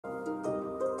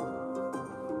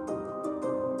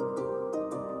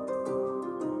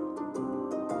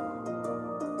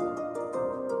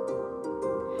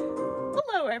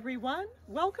everyone.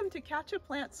 Welcome to Katia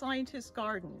Plant Scientist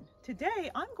Garden.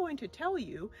 Today I'm going to tell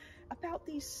you about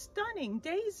these stunning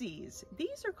daisies.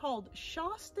 These are called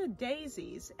Shasta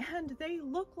Daisies, and they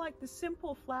look like the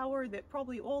simple flower that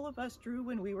probably all of us drew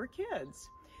when we were kids.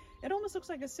 It almost looks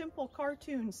like a simple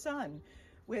cartoon sun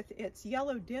with its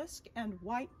yellow disc and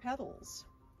white petals.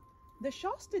 The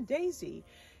Shasta Daisy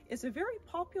is a very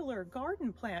popular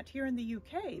garden plant here in the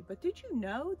UK, but did you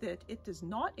know that it does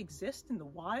not exist in the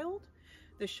wild?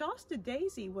 The Shasta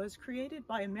Daisy was created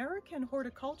by American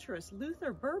horticulturist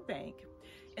Luther Burbank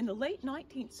in the late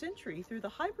 19th century through the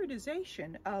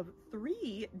hybridisation of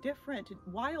 3 different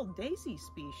wild daisy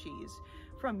species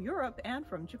from Europe and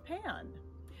from Japan.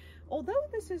 Although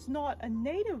this is not a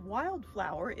native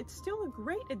wildflower, it's still a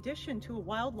great addition to a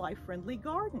wildlife-friendly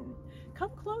garden.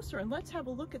 Come closer and let's have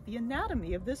a look at the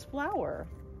anatomy of this flower.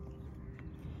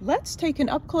 Let's take an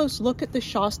up-close look at the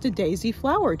Shasta Daisy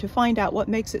flower to find out what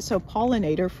makes it so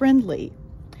pollinator-friendly.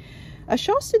 A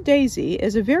Shasta Daisy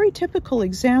is a very typical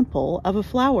example of a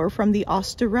flower from the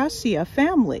Asteraceae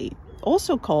family,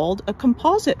 also called a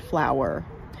composite flower.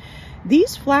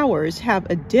 These flowers have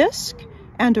a disc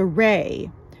and a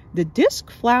ray. The disc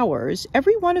flowers,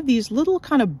 every one of these little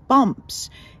kind of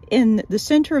bumps in the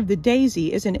center of the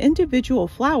daisy is an individual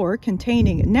flower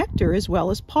containing nectar as well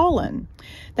as pollen.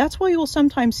 That's why you'll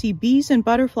sometimes see bees and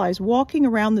butterflies walking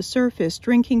around the surface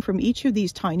drinking from each of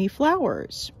these tiny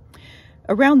flowers.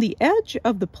 Around the edge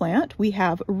of the plant, we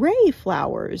have ray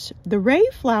flowers. The ray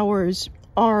flowers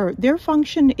their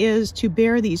function is to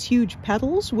bear these huge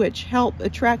petals which help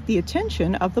attract the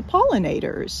attention of the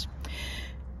pollinators.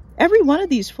 Every one of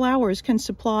these flowers can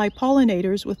supply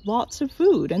pollinators with lots of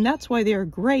food, and that's why they are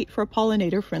great for a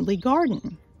pollinator-friendly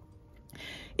garden.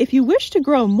 If you wish to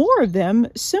grow more of them,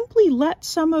 simply let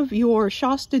some of your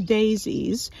Shasta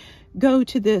daisies go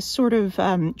to this sort of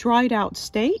dried out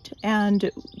state, and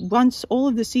once all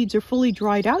of the seeds are fully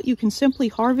dried out, you can simply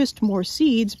harvest more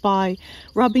seeds by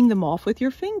rubbing them off with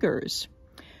your fingers.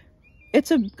 It's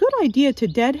a good idea to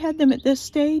deadhead them at this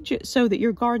stage so that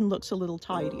your garden looks a little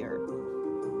tidier.